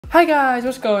Hi guys,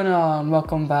 what's going on?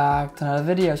 Welcome back to another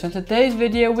video. So in today's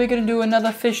video we're going to do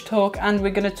another fish talk and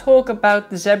we're going to talk about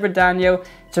the zebra danio.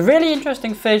 It's a really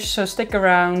interesting fish, so stick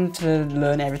around to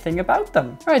learn everything about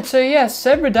them. Right, so yes,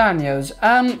 zebra danios.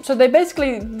 So they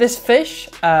basically, this fish,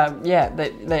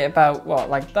 they about what,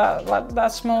 like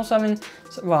that small, something,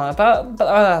 well, about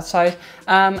that size.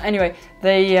 Anyway,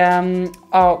 they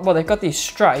they've got these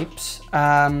stripes,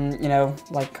 you know,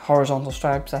 like horizontal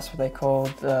stripes. That's what they call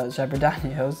zebra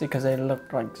danios because they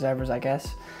look like zebras, I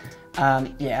guess.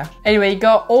 Yeah. Anyway, you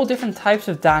got all different types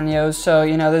of danios, so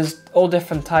you know there's all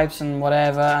different types and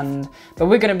whatever, but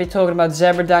we're going to be talking about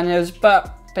zebra danios,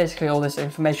 but basically all this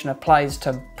information applies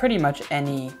to pretty much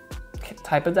any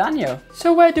type of danio.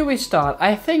 So where do we start?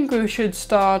 I think we should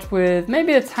start with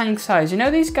maybe the tank size. You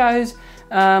know, these guys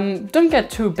don't get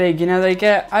too big, you know, they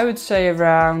get, I would say,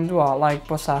 around what, like,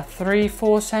 what's that,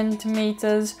 3-4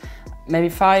 centimeters, maybe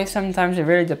 5 sometimes, it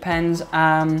really depends.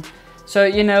 So,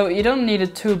 you know, you don't need a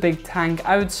too big tank.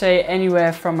 I would say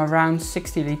anywhere from around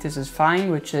 60 liters is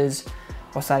fine, which is,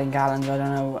 what's that in gallons? I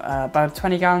don't know, about a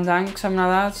 20 gallon tank, something like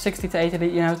that. 60 to 80,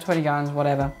 you know, 20 gallons,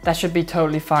 whatever. That should be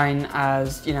totally fine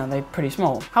as, you know, they're pretty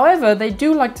small. However, they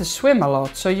do like to swim a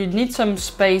lot, so you need some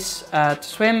space to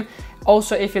swim.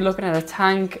 Also, if you're looking at a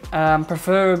tank,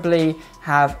 preferably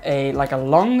have a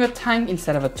longer tank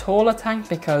instead of a taller tank,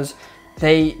 because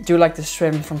they do like to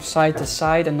swim from side to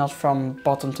side and not from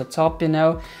bottom to top, you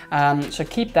know. So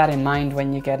keep that in mind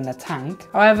when you get in a tank.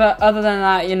 However, other than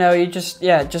that, you know, you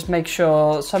just make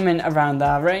sure something around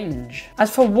that range. As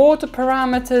for water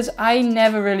parameters, I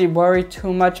never really worry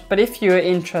too much, but if you're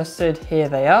interested, here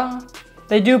they are.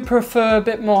 They do prefer a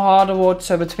bit more harder water,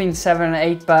 so between 7 and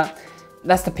 8, but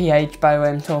that's the pH, by the way,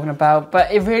 I'm talking about,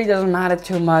 but it really doesn't matter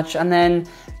too much. And then,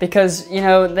 because, you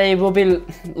know, they will be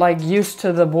like used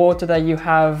to the water that you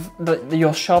have, that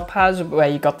your shop has, where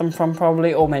you got them from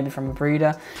probably, or maybe from a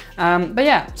breeder. But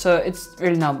yeah, so it's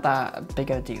really not that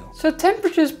big a deal. So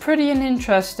temperature is pretty an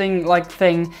interesting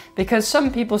thing, because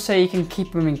some people say you can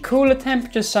keep them in cooler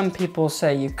temperatures, some people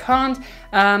say you can't.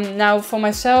 Now for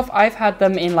myself, I've had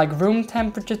them in like room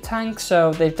temperature tanks,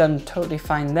 so they've done totally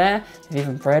fine there. They've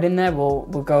even bred in there.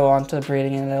 We'll go on to the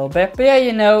breeding in a little bit. But yeah,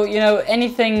 you know,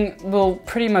 anything will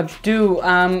pretty much do.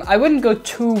 I wouldn't go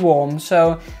too warm,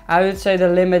 so I would say the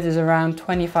limit is around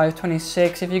 25,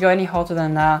 26. If you go any hotter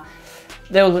than that,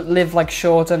 they'll live like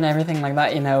shorter and everything like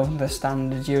that, you know, the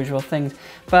standard usual things.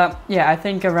 But yeah, I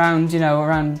think around, you know,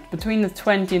 around between the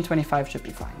 20 and 25 should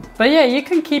be fine. But yeah, you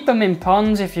can keep them in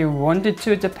ponds if you wanted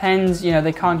to. It depends, you know,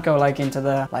 they can't go like into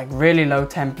the really low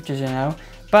temperatures, you know.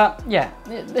 But yeah,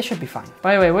 they should be fine.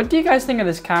 By the way, what do you guys think of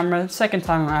this camera? Second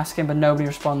time I'm asking, but nobody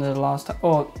responded the last time.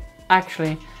 Or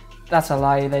actually, that's a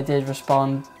lie, they did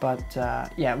respond. But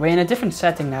yeah, we're in a different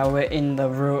setting now. We're in the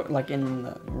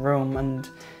room, and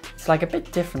it's like a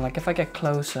bit different. Like if I get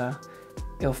closer,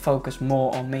 it'll focus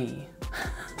more on me.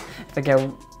 If I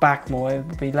go back more, it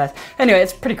will be less. Anyway,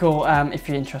 it's pretty cool if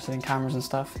you're interested in cameras and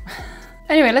stuff.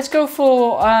 Anyway, let's go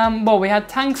for, well, we had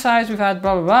tank size, we've had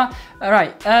blah, blah, blah. All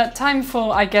right, time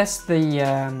for, I guess,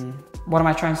 the, what am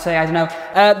I trying to say? I don't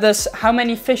know. This, how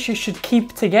many fish you should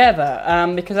keep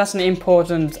together, because that's an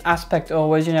important aspect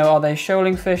always, you know, are they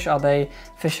shoaling fish? Are they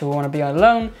fish who want to be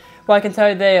alone? Well, I can tell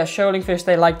you they are shoaling fish.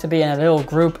 They like to be in a little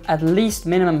group, at least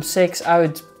minimum 6. I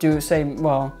would say,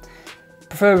 well,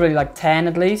 preferably like 10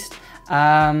 at least.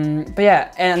 But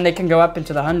yeah, and they can go up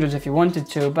into the hundreds if you wanted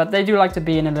to, but they do like to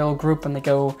be in a little group and they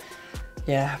go,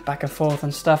 yeah, back and forth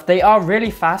and stuff. They are really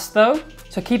fast though,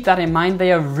 so keep that in mind.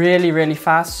 They are really, really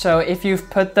fast. So if you've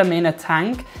put them in a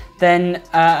tank, then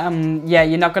yeah,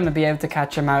 you're not going to be able to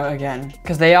catch them out again,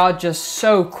 because they are just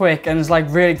so quick and it's like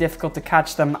really difficult to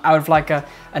catch them out of like a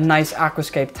nice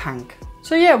aquascape tank.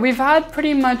 So yeah, we've had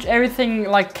pretty much everything,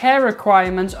 like care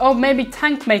requirements. Oh, maybe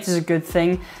tank mates is a good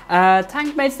thing.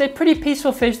 Tank mates, they're pretty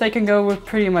peaceful fish. They can go with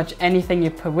pretty much anything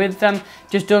you put with them.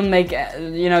 Just don't make,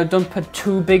 you know, don't put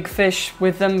too big fish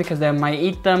with them because they might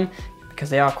eat them,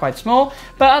 because they are quite small.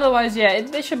 But otherwise, yeah,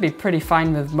 they should be pretty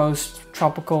fine with most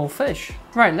tropical fish.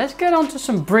 Right, let's get on to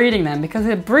some breeding then, because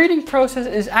the breeding process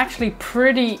is actually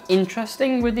pretty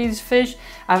interesting with these fish.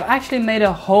 I've actually made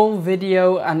a whole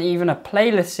video and even a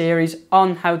playlist series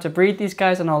on how to breed these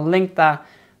guys, and I'll link that,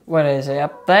 where is it,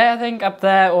 up there, I think, up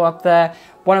there or up there,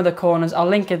 one of the corners. I'll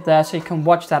link it there so you can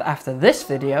watch that after this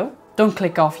video. Don't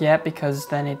click off yet, because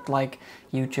then it, like,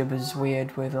 YouTube is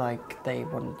weird with, like, they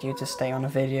want you to stay on a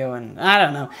video and I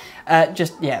don't know.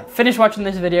 Just, yeah, finish watching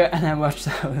this video and then watch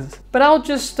those. But I'll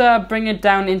just bring it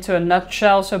down into a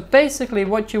nutshell. So basically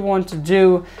what you want to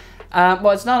do,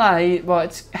 well, it's not that, well,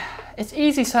 it's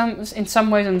easy in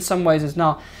some ways and in some ways it's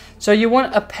not. So you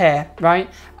want a pair, right?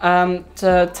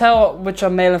 To tell which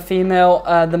are male and female,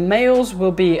 the males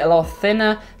will be a lot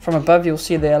thinner. From above you'll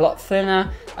see they're a lot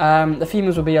thinner. The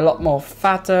females will be a lot more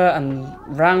fatter and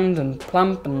round and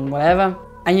plump and whatever.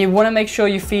 And you want to make sure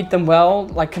you feed them well,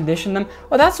 like condition them.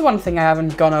 Well, that's one thing I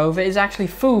haven't gone over, is actually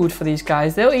food for these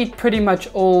guys. They'll eat pretty much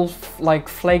all like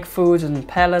flake foods and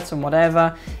pellets and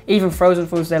whatever, even frozen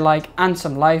foods they like, and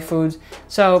some live foods.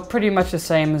 So pretty much the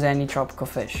same as any tropical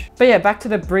fish. But yeah, back to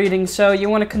the breeding. So you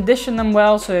want to condition them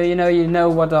well, so you know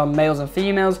what are males and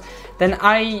females. Then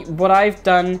what I've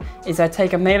done is I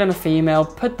take a male and a female,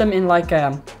 put them in like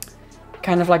a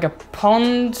kind of like a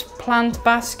pond plant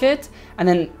basket, and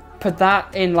then put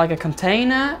that in like a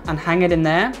container and hang it in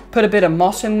there. Put a bit of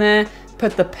moss in there,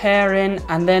 put the pair in,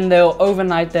 and then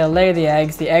overnight they'll lay the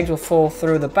eggs. The eggs will fall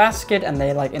through the basket and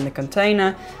they're like in the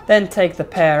container. Then take the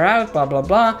pair out, blah, blah,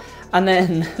 blah. And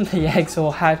then the eggs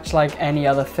will hatch like any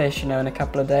other fish, in a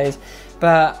couple of days.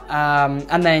 But,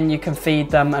 and then you can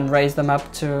feed them and raise them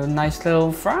up to a nice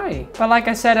little fry. But like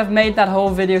I said, I've made that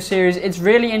whole video series. It's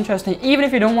really interesting. Even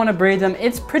if you don't want to breed them,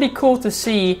 it's pretty cool to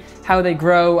see how they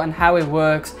grow and how it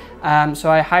works. So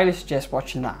I highly suggest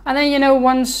watching that. And then,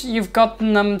 once you've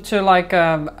gotten them to like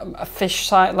a fish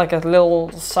size, like a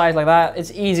little size like that,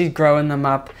 it's easy growing them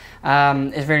up.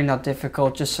 It's really not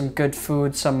difficult, just some good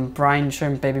food, some brine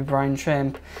shrimp, baby brine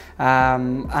shrimp,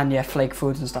 and yeah, flake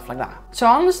foods and stuff like that. So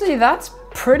honestly, that's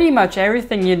pretty much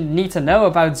everything you need to know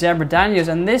about zebra danios.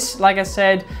 And this, like I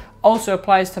said, also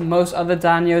applies to most other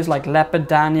danios, like leopard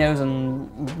danios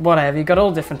and whatever. You got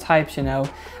all different types,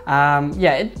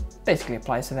 yeah, it basically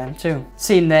applies to them too.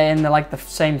 Seen they're in the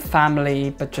same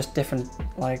family, but just different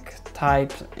like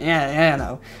types.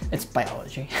 Yeah, it's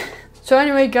biology. So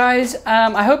anyway guys,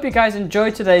 I hope you guys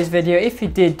enjoyed today's video. If you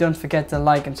did, don't forget to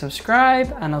like and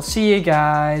subscribe, and I'll see you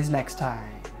guys next time.